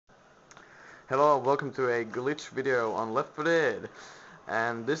Hello, welcome to a glitch video on Left 4 Dead.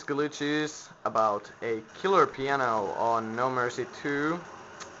 And this glitch is about a killer piano on No Mercy 2.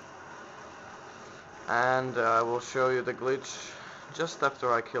 And I will show you the glitch just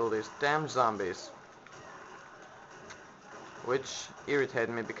after I kill these damn zombies. Which irritate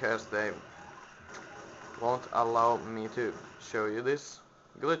me because they won't allow me to show you this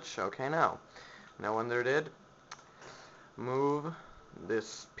glitch. Okay, now when they're dead, move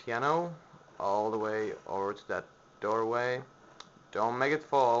this piano all the way over to that doorway. Don't make it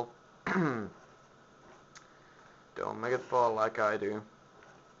fall. Don't make it fall like I do,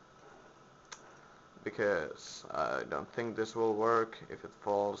 because I don't think this will work if it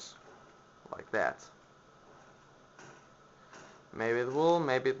falls like that. Maybe it will,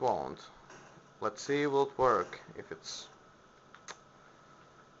 maybe it won't. Let's see, will it work if it's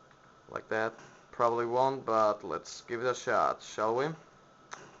like that? Probably won't, but let's give it a shot, shall we?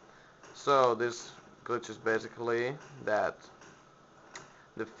 So this glitch is basically that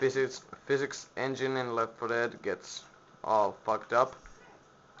the physics engine in Left 4 Dead gets all fucked up,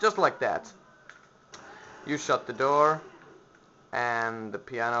 just like that. You shut the door and the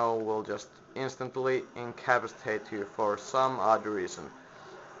piano will just instantly incapacitate you for some odd reason.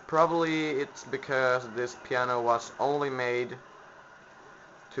 Probably it's because this piano was only made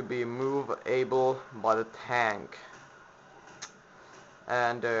to be movable by the tank.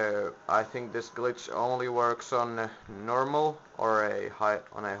 And I think this glitch only works on normal or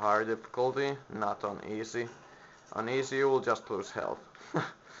on a higher difficulty, not on easy. On easy you will just lose health.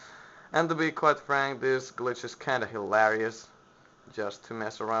 And to be quite frank, this glitch is kinda hilarious, just to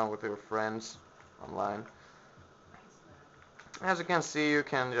mess around with your friends online. As you can see, you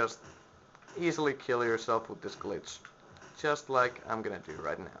can just easily kill yourself with this glitch, just like I'm gonna do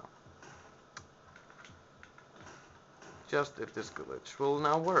right now. Just if this glitch will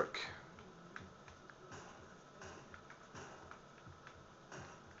now work.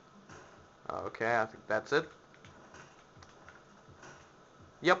 Okay, I think that's it.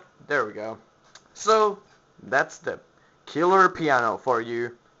 Yep, there we go. So, that's the killer piano for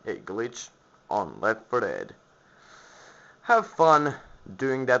you, a glitch on Left 4 Dead. Have fun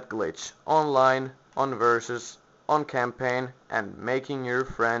doing that glitch online, on Versus, on Campaign, and making your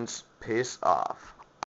friends piss off.